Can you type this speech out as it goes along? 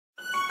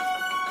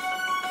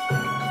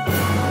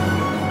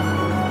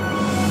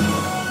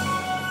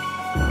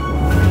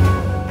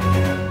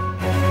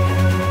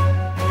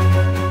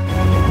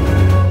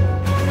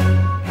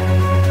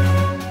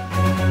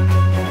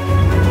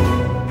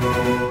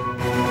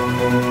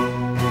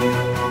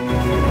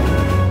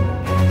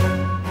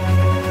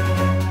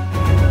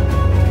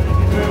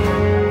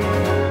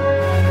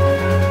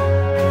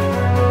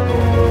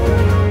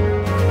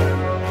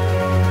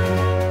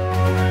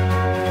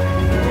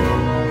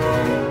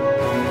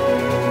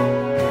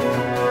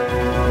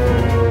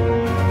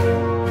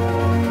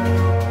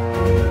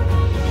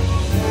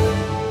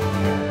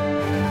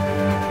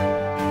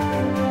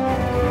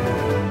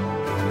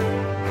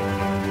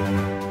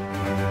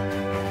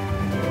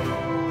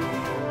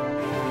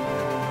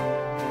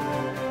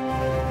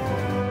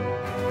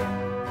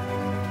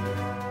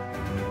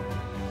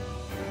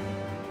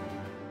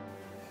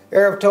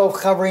Erev Tov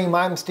Chavrim,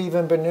 I'm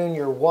Stephen Ben-Nun.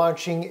 You're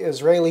watching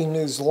Israeli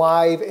News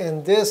Live,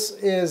 and this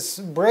is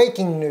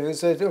breaking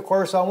news. Of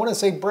course, I want to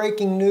say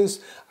breaking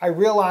news. I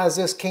realize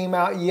this came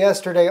out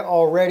yesterday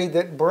already,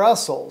 that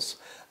Brussels,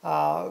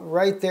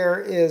 right there,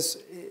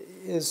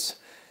 is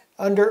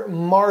under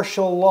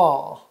martial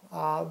law.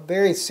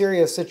 Very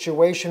serious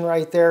situation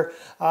right there.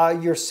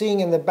 You're seeing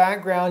in the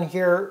background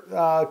here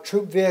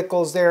troop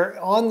vehicles there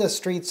on the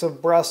streets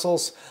of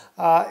Brussels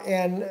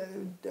and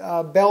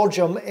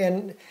Belgium,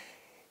 and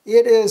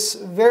it is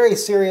very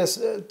serious,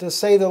 to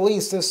say the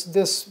least.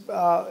 This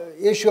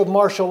issue of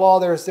martial law,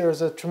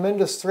 there's a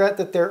tremendous threat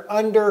that they're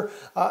under.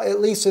 At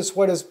least it's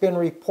what has been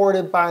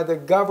reported by the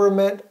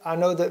government. I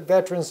know that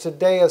Veterans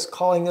Today is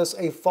calling this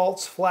a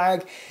false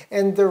flag.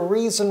 And the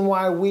reason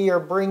why we are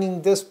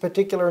bringing this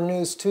particular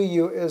news to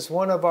you is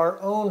one of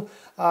our own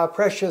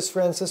precious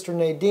friends, Sister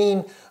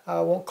Nadine.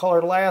 I won't call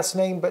her last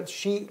name, but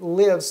she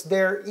lives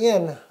there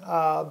in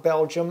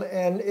Belgium,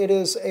 and it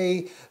is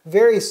a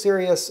very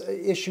serious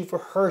issue for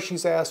her.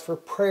 She's asked for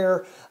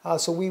prayer,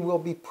 so we will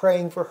be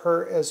praying for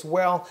her as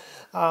well.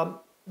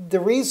 The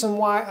reason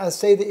why I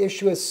say the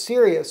issue is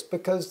serious,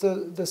 because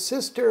the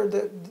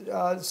sister,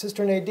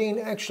 Sister Nadine,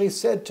 actually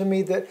said to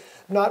me that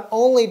not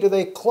only do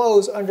they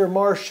close under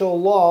martial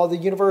law, the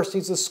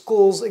universities, the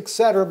schools,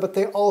 etc., but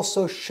they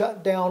also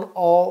shut down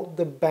all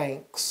the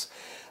banks.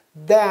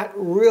 That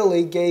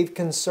really gave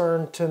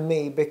concern to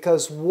me,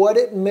 because what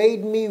it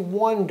made me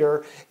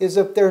wonder is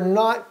if they're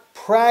not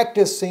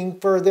practicing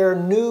for their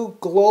new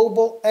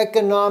global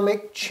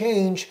economic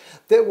change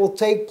that will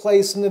take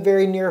place in the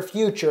very near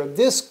future.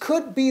 This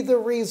could be the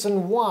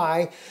reason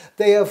why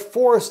they have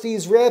forced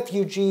these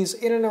refugees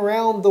in and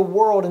around the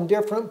world in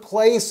different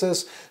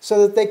places,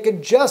 so that they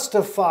could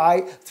justify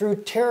through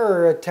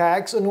terror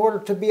attacks in order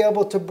to be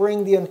able to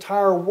bring the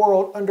entire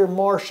world under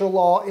martial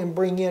law and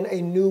bring in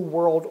a new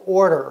world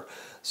order.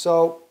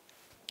 So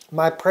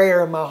my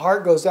prayer and my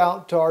heart goes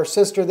out to our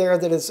sister there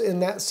that is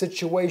in that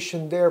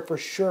situation there for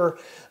sure.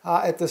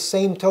 At the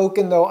same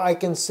token, though, I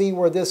can see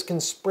where this can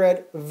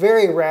spread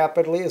very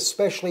rapidly,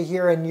 especially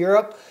here in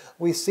Europe.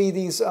 We see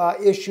these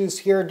issues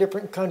here,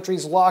 different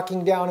countries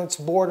locking down its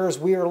borders.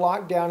 We are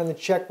locked down in the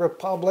Czech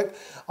Republic,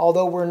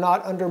 although we're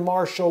not under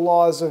martial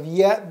law as of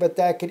yet, but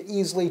that could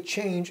easily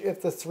change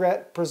if the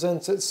threat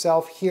presents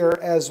itself here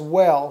as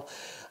well.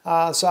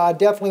 So I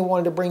definitely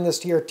wanted to bring this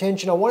to your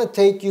attention. I want to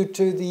take you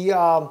to the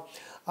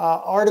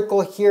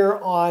article here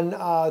on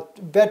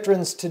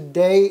Veterans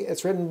Today.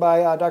 It's written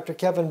by Dr.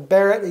 Kevin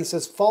Barrett. He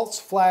says, false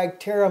flag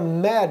terror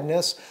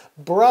madness,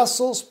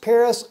 Brussels,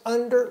 Paris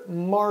under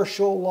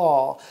martial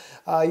law.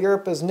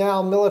 Europe is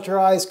now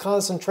militarized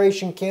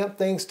concentration camp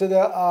thanks to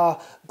the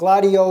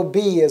Gladio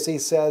B, as he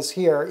says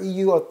here.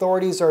 EU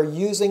authorities are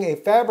using a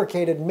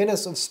fabricated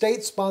menace of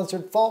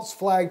state-sponsored false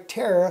flag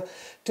terror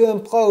to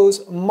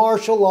impose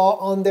martial law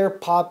on their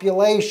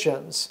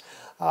populations.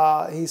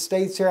 He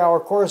states here, our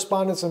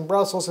correspondent in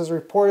Brussels has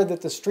reported that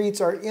the streets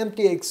are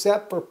empty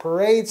except for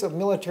parades of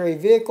military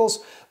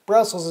vehicles.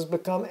 Brussels has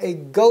become a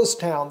ghost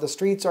town. The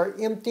streets are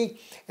empty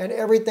and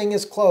everything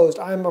is closed.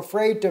 I am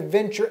afraid to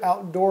venture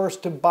outdoors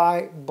to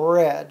buy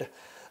bread.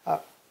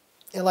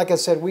 And like I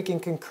said, we can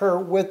concur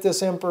with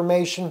this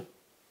information.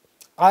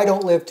 I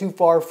don't live too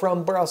far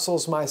from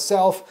Brussels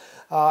myself.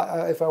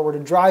 If I were to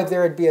drive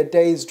there, it'd be a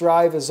day's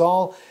drive is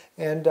all.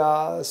 And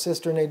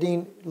Sister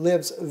Nadine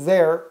lives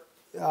there.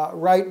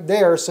 Right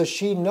there, so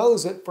she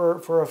knows it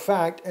for a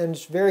fact and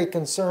is very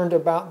concerned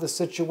about the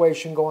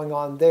situation going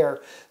on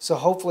there. So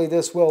hopefully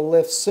this will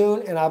lift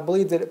soon, and I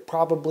believe that it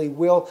probably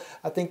will.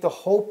 I think the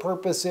whole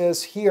purpose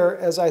is here,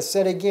 as I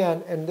said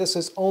again, and this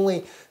is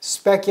only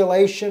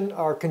speculation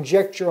or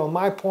conjecture on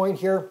my point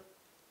here,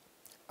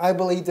 I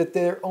believe that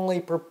they're only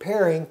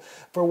preparing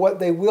for what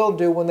they will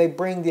do when they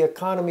bring the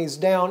economies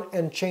down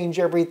and change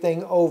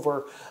everything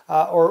over,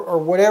 or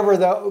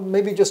whatever,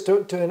 maybe just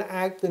to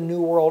enact the New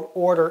World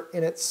Order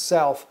in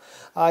itself.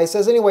 He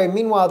says, anyway,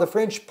 meanwhile, the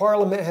French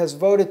Parliament has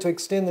voted to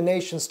extend the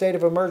nation's state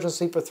of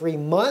emergency for 3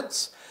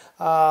 months.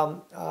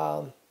 Let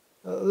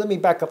me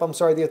back up, I'm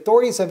sorry. The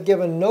authorities have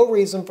given no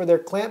reason for their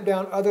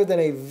clampdown other than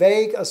a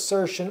vague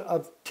assertion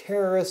of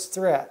terrorist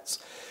threats.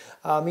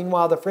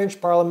 Meanwhile, the French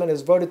Parliament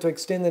has voted to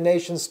extend the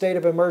nation's state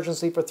of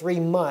emergency for 3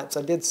 months.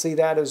 I did see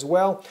that as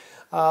well.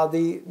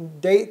 The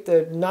date,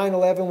 the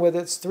 9/11, with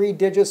its 3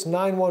 digits,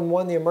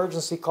 911, the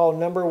emergency call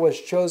number, was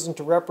chosen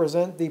to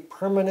represent the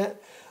permanent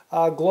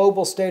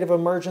global state of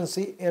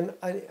emergency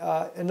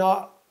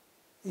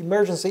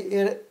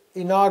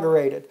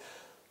inaugurated.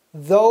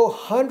 Though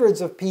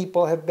hundreds of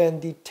people have been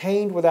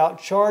detained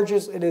without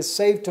charges, it is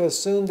safe to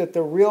assume that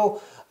the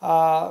real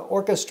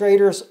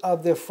orchestrators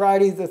of the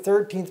Friday the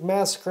 13th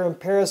massacre in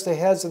Paris, the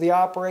heads of the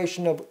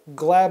operation of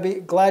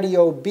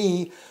Gladio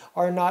B,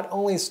 are not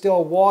only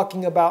still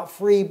walking about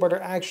free, but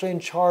are actually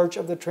in charge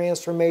of the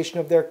transformation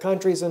of their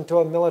countries into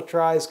a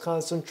militarized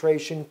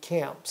concentration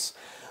camps.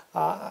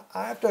 I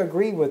have to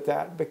agree with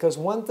that, because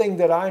one thing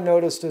that I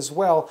noticed as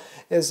well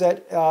is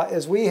that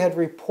as we had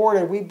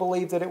reported, we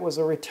believed that it was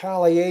a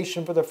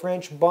retaliation for the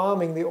French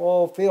bombing the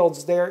oil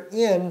fields there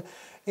in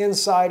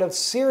inside of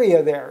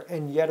Syria there.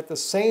 And yet at the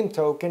same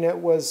token, it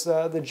was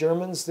the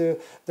Germans,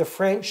 the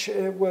French,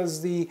 it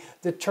was the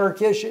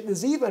Turkish, it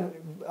was even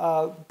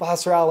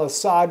Bashar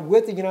al-Assad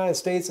with the United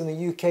States and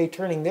the UK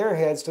turning their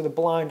heads to the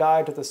blind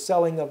eye to the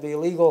selling of the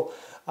illegal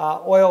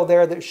oil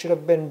there that should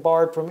have been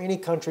barred from any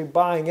country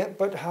buying it.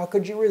 But how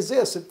could you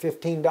resist at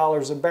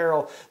 $15 a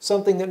barrel,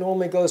 something that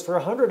normally goes for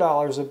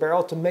 $100 a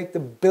barrel, to make the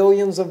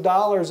billions of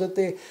dollars that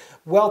the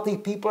wealthy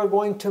people are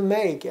going to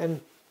make?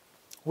 And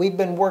we've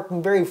been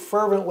working very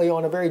fervently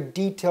on a very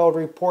detailed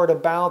report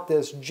about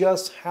this,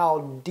 just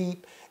how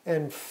deep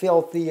and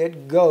filthy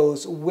it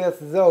goes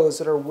with those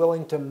that are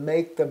willing to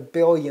make the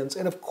billions.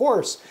 And of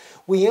course,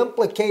 we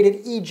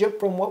implicated Egypt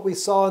from what we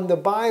saw in the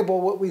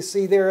Bible, what we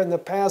see there in the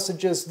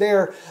passages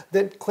there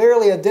that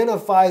clearly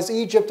identifies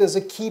Egypt as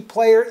a key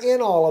player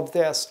in all of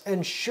this.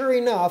 And sure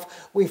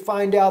enough, we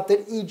find out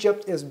that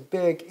Egypt is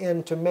big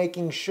into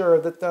making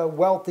sure that the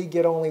wealthy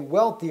get only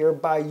wealthier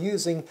by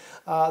using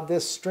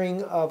this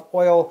string of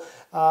oil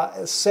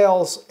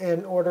sales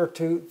in order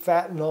to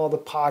fatten all the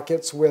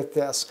pockets with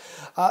this.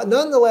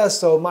 Nonetheless,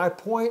 though, my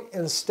point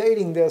in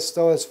stating this,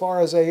 though, as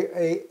far as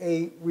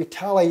a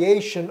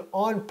retaliation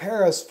on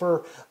Paris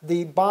for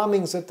the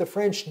bombings that the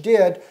French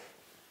did,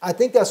 I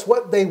think that's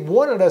what they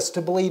wanted us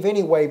to believe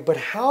anyway. But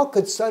how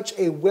could such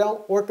a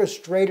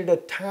well-orchestrated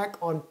attack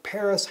on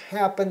Paris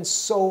happen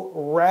so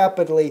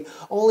rapidly,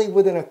 only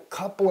within a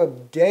couple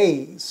of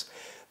days?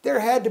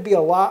 There had to be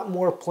a lot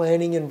more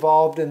planning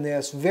involved in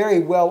this, very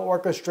well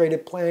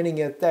orchestrated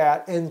planning at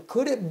that. And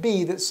could it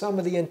be that some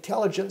of the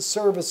intelligence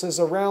services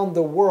around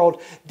the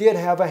world did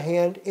have a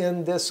hand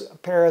in this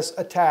Paris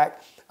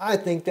attack? I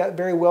think that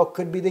very well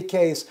could be the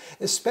case,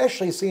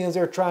 especially seeing as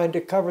they're trying to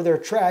cover their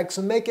tracks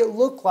and make it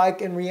look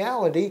like in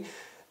reality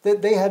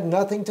that they had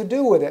nothing to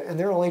do with it and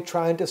they're only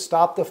trying to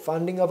stop the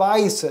funding of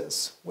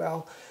ISIS.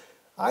 Well,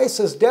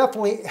 ISIS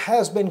definitely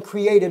has been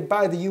created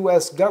by the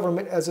U.S.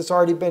 government, as it's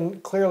already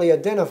been clearly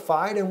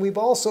identified, and we've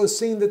also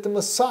seen that the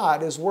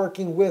Mossad is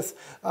working with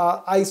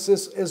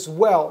ISIS as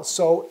well.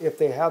 So if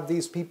they have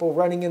these people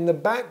running in the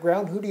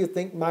background, who do you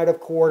think might have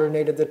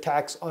coordinated the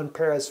attacks on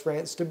Paris,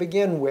 France to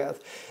begin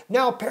with?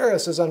 Now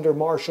Paris is under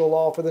martial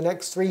law for the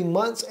next 3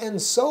 months,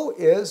 and so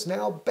is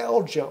now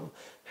Belgium.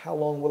 How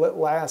long will it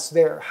last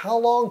there? How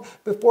long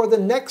before the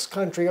next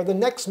country or the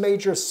next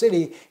major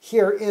city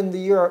here in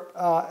Europe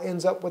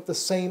ends up with the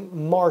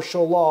same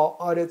martial law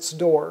on its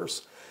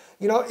doors?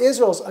 You know,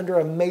 Israel's under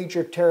a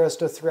major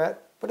terrorist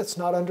threat, but it's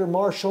not under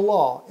martial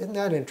law. Isn't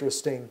that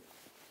interesting?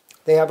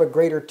 They have a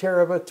greater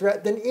terror of a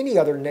threat than any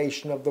other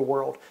nation of the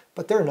world,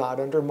 but they're not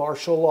under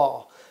martial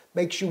law.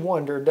 Makes you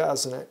wonder,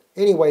 doesn't it?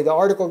 Anyway, the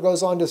article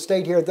goes on to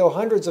state here, though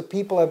hundreds of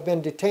people have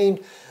been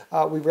detained,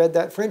 we read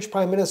that French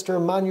Prime Minister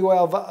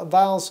Manuel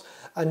Valls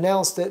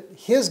announced that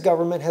his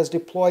government has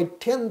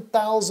deployed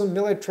 10,000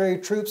 military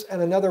troops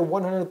and another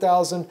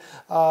 100,000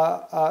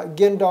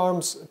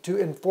 gendarmes to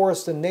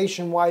enforce the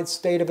nationwide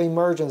state of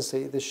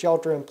emergency. The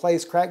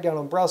shelter-in-place crackdown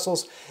on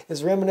Brussels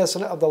is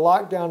reminiscent of the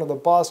lockdown of the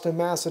Boston,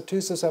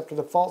 Massachusetts after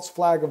the false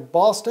flag of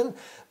Boston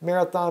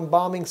marathon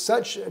bombing.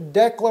 Such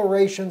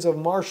declarations of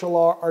martial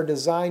law are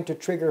designed to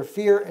trigger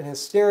fear and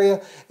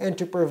hysteria and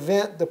to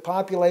prevent the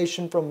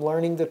population from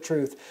learning the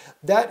truth.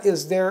 That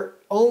is their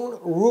own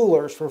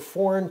rulers for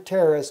foreign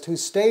terrorists who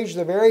stage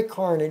the very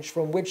carnage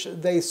from which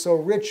they so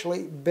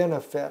richly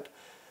benefit.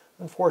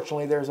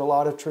 Unfortunately, there's a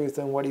lot of truth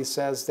in what he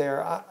says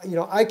there.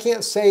 I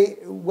can't say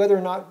whether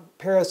or not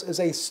Paris is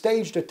a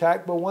staged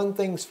attack, but one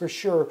thing's for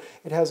sure,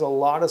 it has a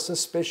lot of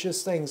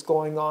suspicious things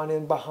going on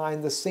in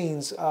behind the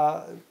scenes,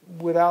 to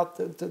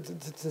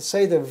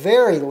say the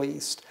very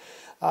least.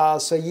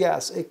 So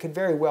yes, it could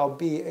very well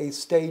be a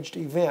staged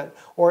event,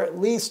 or at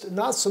least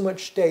not so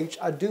much staged.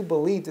 I do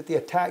believe that the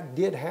attack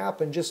did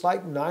happen, just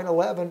like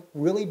 9/11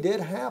 really did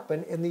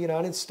happen in the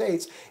United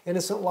States.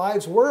 Innocent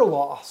lives were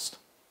lost.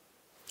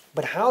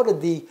 But how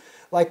did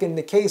like in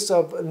the case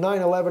of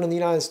 9/11 in the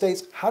United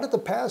States, how did the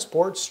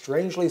passports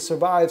strangely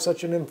survive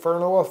such an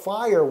inferno of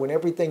fire when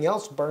everything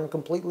else burned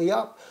completely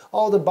up?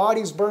 All the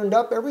bodies burned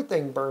up,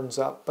 everything burns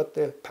up, but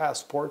the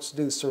passports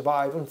do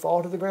survive and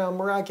fall to the ground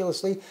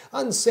miraculously,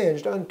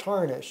 unsinged,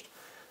 untarnished.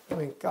 I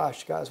mean,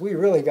 gosh, guys, we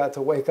really got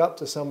to wake up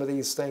to some of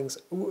these things.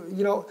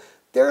 You know,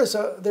 there's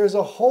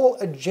a whole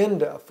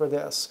agenda for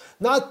this,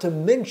 not to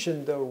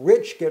mention the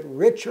rich get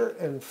richer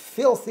and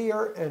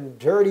filthier and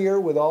dirtier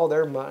with all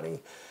their money.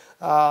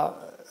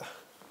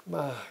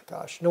 My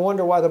gosh, no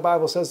wonder why the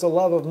Bible says the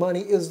love of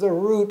money is the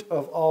root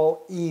of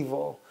all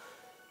evil.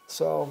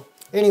 So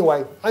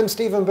anyway, I'm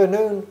Stephen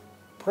Ben-Nun.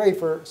 Pray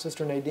for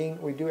Sister Nadine.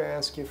 We do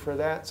ask you for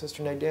that.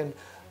 Sister Nadine,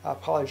 I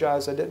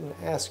apologize I didn't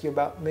ask you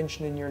about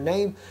mentioning your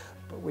name,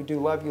 but we do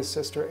love you,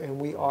 sister, and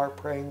we are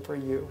praying for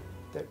you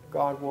that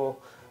God will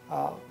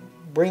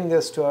bring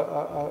this to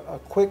a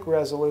quick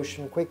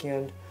resolution, quick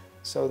end,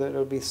 so that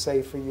it'll be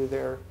safe for you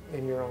there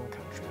in your own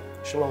country.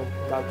 Shalom.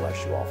 God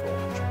bless you all for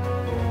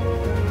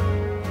watching.